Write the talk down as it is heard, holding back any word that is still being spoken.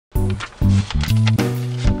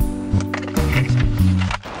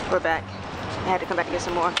We're back. I had to come back and get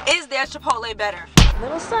some more. Is their Chipotle better?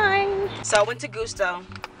 Little sign. So I went to Gusto.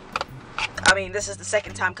 I mean, this is the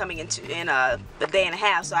second time coming in a day and a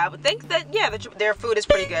half, so I would think that, yeah, their food is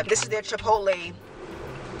pretty good. This is their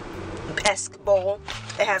Chipotle-esque bowl.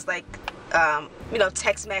 It has like, you know,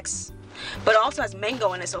 Tex-Mex, but it also has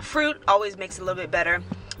mango in it, so fruit always makes it a little bit better.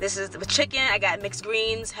 This is the chicken. I got mixed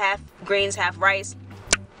greens, half rice.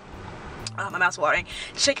 My mouth's watering.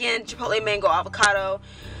 Chicken, Chipotle, mango, avocado.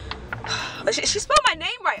 She spelled my name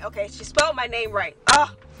right. Okay, she spelled my name right.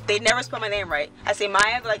 Oh, they never spell my name right. I say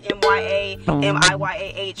Maya like M-Y-A,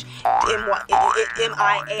 M-I-Y-A-H,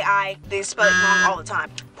 M-I-A-I. They spell it wrong all the time.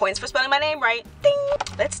 Points for spelling my name right. Ding.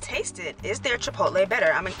 Let's taste it. Is their Chipotle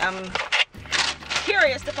better? I'm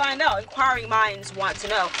curious to find out. Inquiring minds want to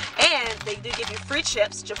know. And they do give you free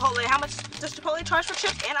chips. Chipotle, how much does Chipotle charge for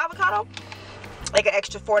chips and avocado? Like an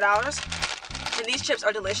extra $4. And these chips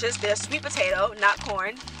are delicious. They're sweet potato, not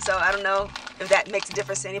corn. So I don't know if that makes a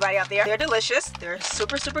difference to anybody out there. They're delicious. They're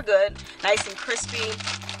super, super good. Nice and crispy.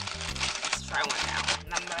 Let's try one now.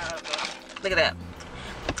 Look at that.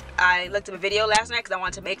 I looked up a video last night because I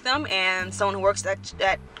wanted to make them, and someone who works at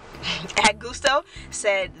Gusto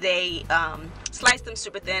said they slice them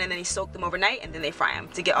super thin and then they soak them overnight and then they fry them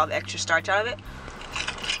to get all the extra starch out of it.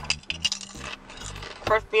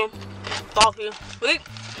 Crispy, salty, sweet.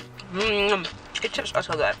 The chips are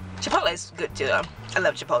so good. Chipotle is good too though. I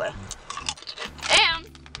love Chipotle. And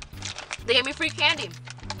they gave me free candy.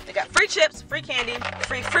 They got free chips, free candy,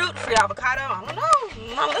 free fruit, free avocado. I don't know.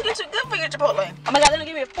 I'm not looking too good for your Chipotle. Oh my god, they don't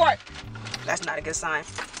give me a fork. That's not a good sign.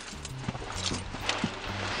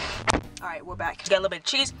 Alright, we're back. Got a little bit of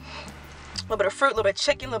cheese, a little bit of fruit, a little bit of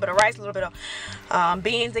chicken, a little bit of rice, a little bit of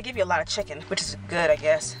beans. They give you a lot of chicken, which is good, I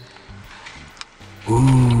guess.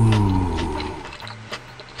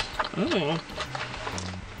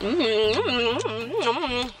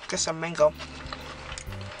 Get some mango.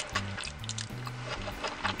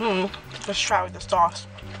 Let's try with the sauce.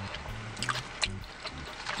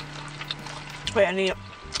 Wait, I need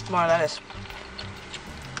more lettuce.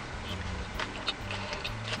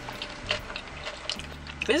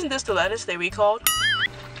 Isn't this the lettuce they recalled?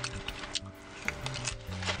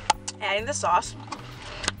 Adding the sauce,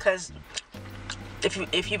 because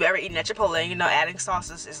if you've ever eaten at Chipotle, you know adding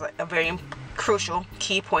sauces is like a very crucial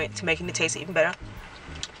key point to making it taste even better,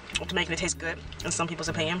 or to making it taste good, in some people's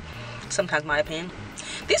opinion, sometimes my opinion.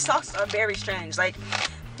 These sauces are very strange. Like,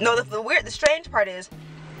 no, the strange part is,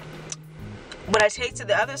 when I tasted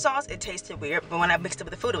the other sauce, it tasted weird, but when I mixed it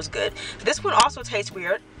with the food, it was good. This one also tastes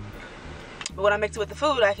weird, but when I mix it with the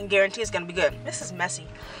food, I can guarantee it's gonna be good. This is messy.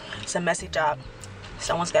 It's a messy job.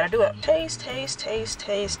 Someone's gotta do it. Taste, taste, taste,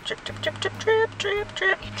 taste. Drip, drip, drip, drip, drip, drip,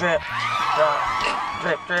 drip, drip, drop,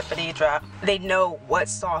 drip, drippity drop. They know what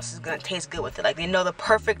sauce is gonna taste good with it. Like, they know the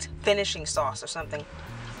perfect finishing sauce or something.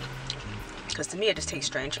 Because to me, it just tastes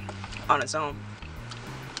strange on its own.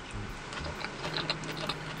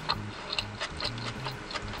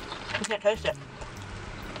 I can't taste it.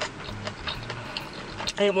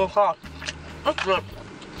 I need more sauce. That's good.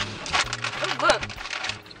 That's good.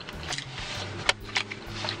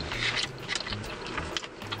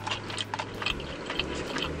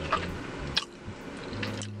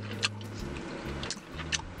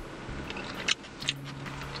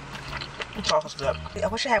 The sauce is good. I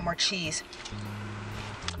wish I had more cheese.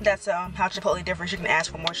 That's how Chipotle differs. You can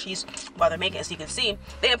ask for more cheese while they're making it, so you can see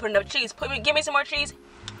they didn't put enough cheese. Give me some more cheese.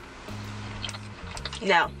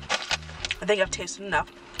 Now, I think I've tasted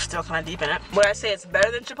enough. Still kind of deep in it. Would I say it's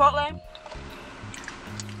better than Chipotle?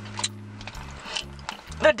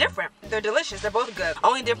 They're different. They're delicious. They're both good.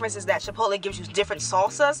 Only difference is that Chipotle gives you different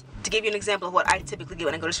salsas. To give you an example of what I typically get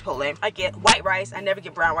when I go to Chipotle, I get white rice. I never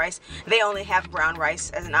get brown rice. They only have brown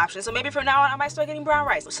rice as an option. So maybe from now on, I might start getting brown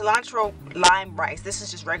rice. Cilantro lime rice. This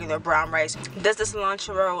is just regular brown rice. Does the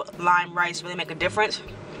cilantro lime rice really make a difference?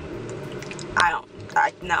 No.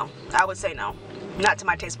 I would say no. Not to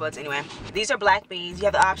my taste buds anyway. These are black beans. You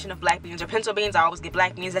have the option of black beans or pinto beans. I always get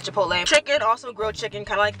black beans at Chipotle. Chicken, also grilled chicken,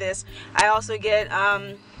 kind of like this. I also get all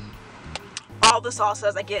the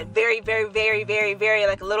salsas. I get very, very, very, very, very,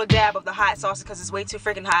 like a little dab of the hot sauce because it's way too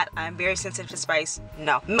freaking hot. I'm very sensitive to spice.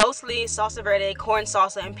 No. Mostly salsa verde, corn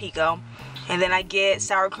salsa, and pico. And then I get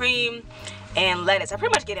sour cream and lettuce. I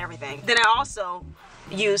pretty much get everything. Then I also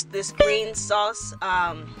use this green sauce.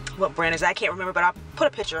 What brand is that? I can't remember, but I'll put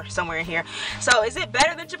a picture somewhere in here. So is it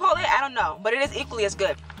better than Chipotle? I don't know, but it is equally as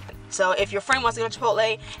good. So if your friend wants to go to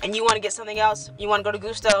Chipotle and you want to get something else, you want to go to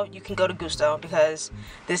Gusto, you can go to Gusto because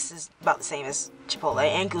this is about the same as Chipotle,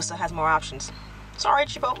 and Gusto has more options. Sorry,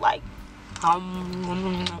 Chipotle.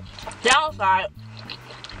 Downside,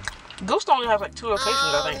 Gusto only has like 2 locations,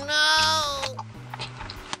 I think. No.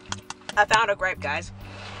 I found a gripe, guys.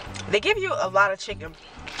 They give you a lot of chicken,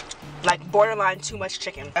 like borderline too much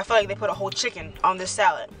chicken. I feel like they put a whole chicken on this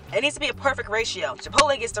salad. It needs to be a perfect ratio.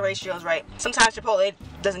 Chipotle gets the ratios right. Sometimes Chipotle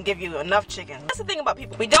doesn't give you enough chicken. That's the thing about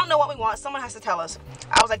people. We don't know what we want. Someone has to tell us.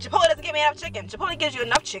 I was like, Chipotle doesn't give me enough chicken. Chipotle gives you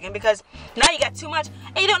enough chicken because now you got too much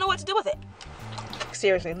and you don't know what to do with it.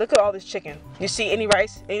 Seriously, look at all this chicken. You see any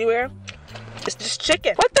rice anywhere? It's just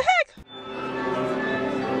chicken. What the heck?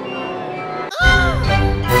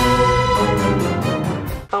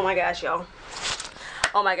 Oh my gosh, y'all.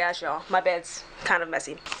 Oh my gosh, y'all. My bed's kind of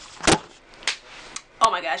messy. Oh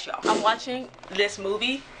my gosh, y'all. I'm watching this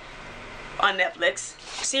movie on Netflix.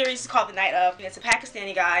 The series is called The Night Of. It's a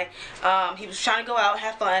Pakistani guy. He was trying to go out,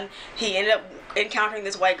 have fun. He ended up encountering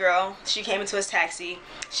this white girl. She came into his taxi.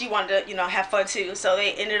 She wanted to, you know, have fun too. So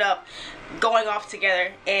they ended up going off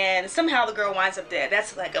together, and somehow the girl winds up dead.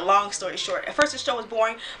 That's like a long story short. At first the show was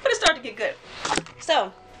boring, but it started to get good.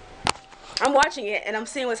 So I'm watching it and I'm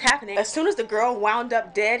seeing what's happening. As soon as the girl wound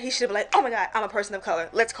up dead, he should have been like, oh my god, I'm a person of color.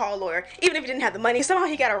 Let's call a lawyer. Even if he didn't have the money, somehow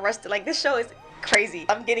he got arrested. Like, this show is crazy.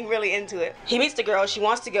 I'm getting really into it. He meets the girl. She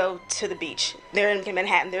wants to go to the beach. They're in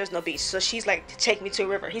Manhattan. There's no beach. So she's like, take me to a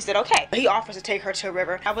river. He said, okay. He offers to take her to a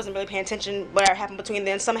river. I wasn't really paying attention what happened between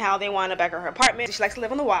then. Somehow they wound up back at her apartment. She likes to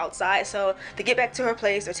live on the wild side. So to get back to her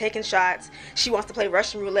place, they're taking shots. She wants to play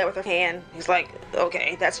Russian roulette with her hand. He's like,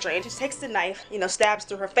 okay, that's strange. She takes the knife, you know, stabs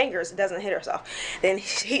through her fingers. It doesn't hit herself. Then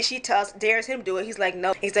she dares him to do it. He's like,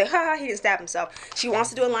 no. He's like, ha, he didn't stab himself. She wants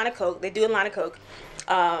to do a line of coke. They do a line of coke.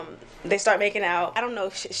 They start making out. I don't know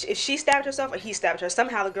if she stabbed herself or he stabbed her.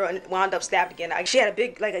 Somehow the girl wound up stabbed again. She had a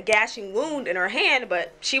big, like a gashing wound in her hand,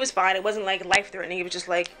 but she was fine. It wasn't like life-threatening. It was just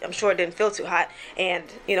like, I'm sure it didn't feel too hot, and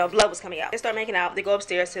you know, blood was coming out. They start making out. They go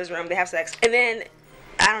upstairs to his room. They have sex, and then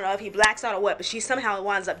I don't know if he blacks out or what, but she somehow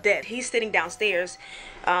winds up dead. He's sitting downstairs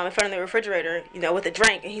in front of the refrigerator, you know, with a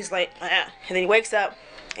drink, and he's like, and then he wakes up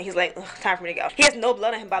and he's like, time for me to go. He has no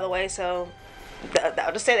blood on him, by the way, so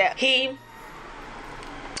I'll just say that. He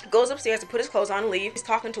goes upstairs to put his clothes on and leave. He's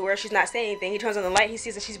talking to her. She's not saying anything. He turns on the light. He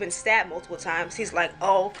sees that she's been stabbed multiple times. He's like,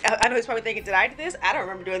 oh. I know he's probably thinking, did I do this? I don't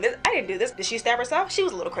remember doing this. I didn't do this. Did she stab herself? She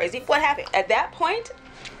was a little crazy. What happened? At that point,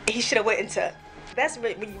 he should have went into... That's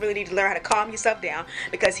when you really need to learn how to calm yourself down,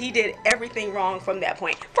 because he did everything wrong from that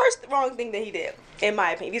point. First wrong thing that he did, in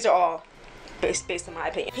my opinion. These are all based on my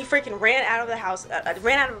opinion. He freaking ran out of the house,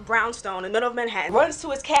 ran out of a brownstone in the middle of Manhattan, runs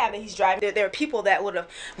to his cab that he's driving. There are people that would have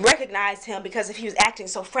recognized him because if he was acting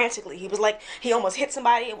so frantically. He was like, he almost hit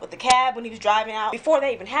somebody with the cab when he was driving out. Before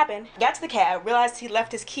that even happened, got to the cab, realized he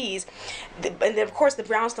left his keys, and then of course the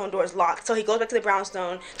brownstone door is locked. So he goes back to the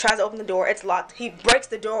brownstone, tries to open the door, it's locked. He breaks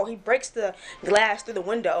the door, he breaks the glass through the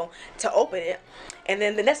window to open it. And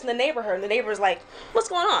then the next thing the neighbor heard, and the neighbor's like, what's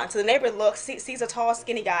going on? So the neighbor looks, sees a tall,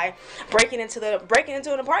 skinny guy breaking into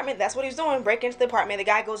an apartment. That's what he's doing, breaking into the apartment. The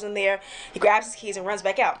guy goes in there, he grabs his keys and runs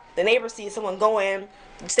back out. The neighbor sees someone go in,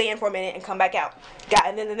 stay in for a minute, and come back out.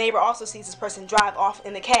 And then the neighbor also sees this person drive off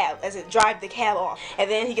in the cab, drive the cab off. And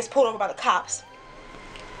then he gets pulled over by the cops.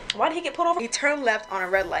 Why did he get pulled over? He turned left on a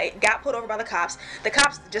red light, got pulled over by the cops. The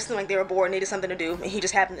cops just seemed like they were bored, needed something to do, and he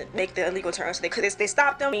just happened to make the illegal turn. So they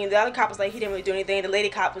stopped him. I mean, the other cop was like, he didn't really do anything. The lady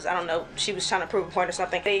cop was, I don't know, she was trying to prove a point or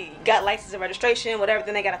something. They got license and registration, whatever.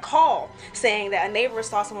 Then they got a call saying that a neighbor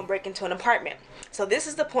saw someone break into an apartment. So this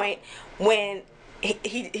is the point when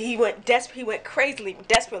he went crazily,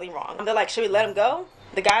 desperately wrong. They're like, should we let him go?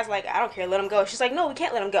 The guy's like, I don't care, let him go. She's like, no, we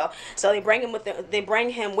can't let him go. So they bring him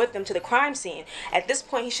with them to the crime scene. At this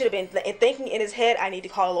point, he should have been thinking in his head, I need to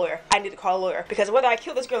call a lawyer. I need to call a lawyer. Because whether I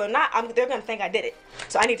kill this girl or not, they're going to think I did it.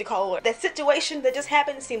 So I need to call a lawyer. That situation that just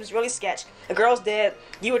happened seems really sketch. The girl's dead.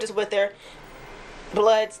 You were just with her.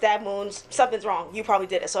 Blood, stab wounds. Something's wrong. You probably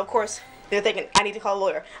did it. So, of course, they're thinking, I need to call a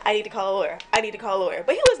lawyer. I need to call a lawyer. I need to call a lawyer.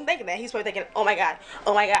 But he wasn't thinking that. He's probably thinking, oh my God,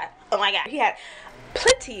 oh my God, oh my God. He had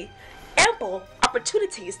ample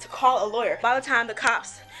opportunities to call a lawyer. By the time the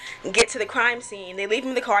cops get to the crime scene, they leave him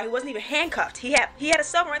in the car. He wasn't even handcuffed. He had a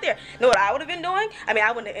cell phone right there. You know what I would have been doing? I mean,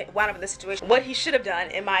 I wouldn't have wound up in this situation. What he should have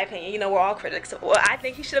done, in my opinion, you know, we're all critics. What I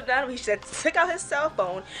think he should have done, he should have took out his cell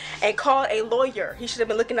phone and called a lawyer. He should have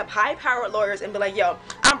been looking up high-powered lawyers and be like, yo,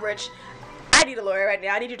 I'm rich. I I need a lawyer right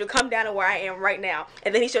now. I need you to come down to where I am right now.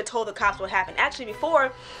 And then he should have told the cops what happened. Actually,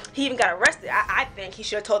 before he even got arrested, I think he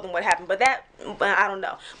should have told them what happened. But that, I don't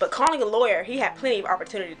know. But calling a lawyer, he had plenty of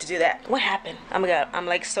opportunity to do that. What happened? Oh my God, I'm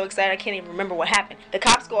like so excited I can't even remember what happened. The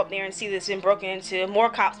cops go up there and see this been broken into. More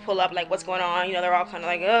cops pull up, like, what's going on? You know, they're all kind of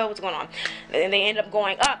like, oh, what's going on? And they end up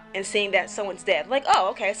going up and seeing that someone's dead. Like,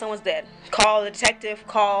 oh, okay, someone's dead. Call the detective,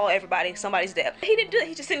 call everybody, somebody's dead. He didn't do it.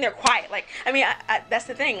 He's just sitting there quiet. Like, I mean, that's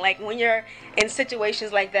the thing. Like, when you're in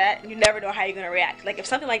situations like that, you never know how you're gonna react. Like, if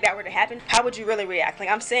something like that were to happen, how would you really react? Like,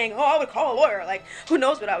 I'm saying, oh, I would call a lawyer. Like, who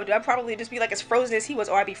knows what I would do? I'd probably just be like as frozen as he was,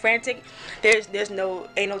 or I'd be frantic. Ain't no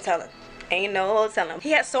telling. Ain't no telling.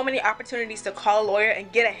 He had so many opportunities to call a lawyer and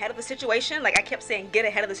get ahead of the situation. Like I kept saying, get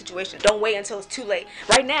ahead of the situation. Don't wait until it's too late.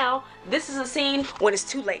 Right now, this is a scene when it's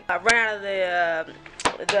too late. I run out of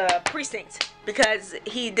the precinct because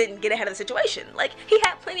he didn't get ahead of the situation. Like, he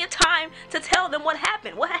had plenty of time to tell them what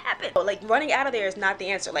happened. What happened? Like, running out of there is not the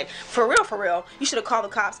answer. Like, for real, you should have called the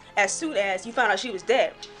cops as soon as you found out she was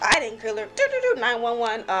dead. I didn't kill her.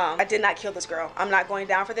 911. I did not kill this girl. I'm not going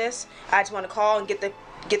down for this. I just want to call and get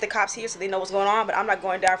the cops here so they know what's going on, but I'm not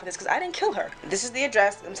going down for this because I didn't kill her. This is the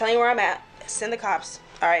address. I'm telling you where I'm at. Send the cops.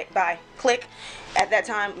 All right, bye. Click. At that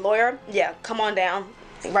time, lawyer, yeah, come on down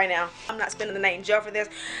right now. I'm not spending the night in jail for this.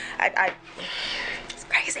 It's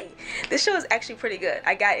crazy. This show is actually pretty good.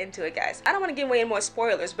 I got into it, guys. I don't want to give away any more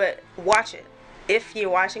spoilers, but watch it. If you're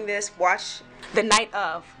watching this, watch The Night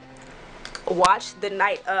Of. Watch The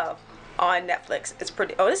Night Of on Netflix. It's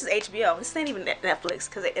pretty. Oh, this is HBO. This ain't even Netflix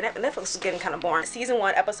because Netflix is getting kind of boring. Season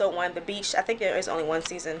 1, episode 1, The Beach. I think there is only one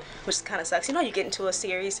season, which kind of sucks. You know, you get into a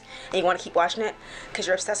series and you want to keep watching it because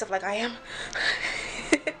you're obsessive like I am.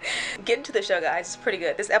 Get into the show, guys. It's pretty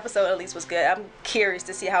good. This episode at least was good. I'm curious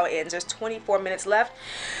to see how it ends. There's 24 minutes left.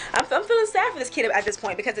 I'm feeling sad for this kid at this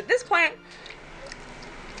point because at this point,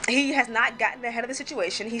 he has not gotten ahead of the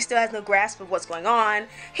situation. He still has no grasp of what's going on.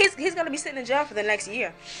 He's going to be sitting in jail for the next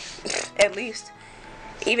year, at least,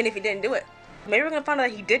 even if he didn't do it. Maybe we're going to find out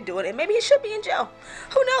that he did do it, and maybe he should be in jail.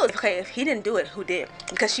 Who knows? Okay, if he didn't do it, who did?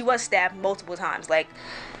 Because she was stabbed multiple times. Like,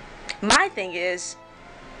 my thing is,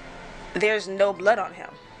 there's no blood on him.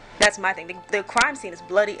 That's my thing. The crime scene is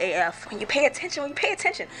bloody AF. When you pay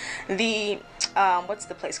attention, the, what's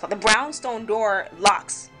the place called? The brownstone door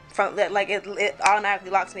locks. From like it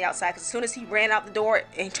automatically locks me outside because as soon as he ran out the door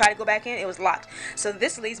and tried to go back in, it was locked. So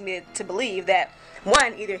this leads me to believe that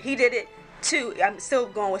 1, either he did it. 2, I'm still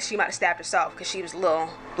going with she might have stabbed herself because she was a little.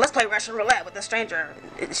 Let's play Russian roulette with a stranger.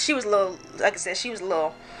 She was a little, like I said, she was a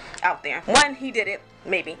little out there. 1, he did it,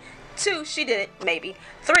 maybe. 2, she did it, maybe.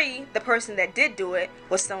 3, the person that did do it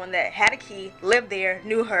was someone that had a key, lived there,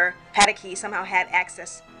 knew her, had a key, somehow had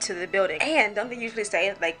access to the building. And don't they usually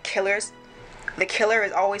say like killers? The killer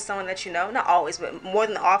is always someone that you know. Not always, but more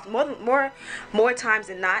times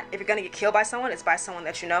than not, if you're gonna get killed by someone, it's by someone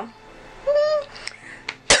that you know.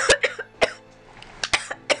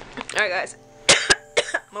 Alright, guys.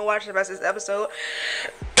 I'm gonna watch the rest of this episode.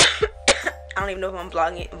 I don't even know if I'm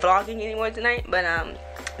vlogging anymore tonight, but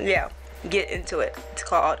yeah, get into it. It's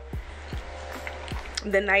called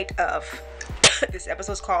The Night Of. This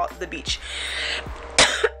episode's called The Beach.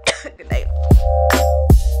 Good night.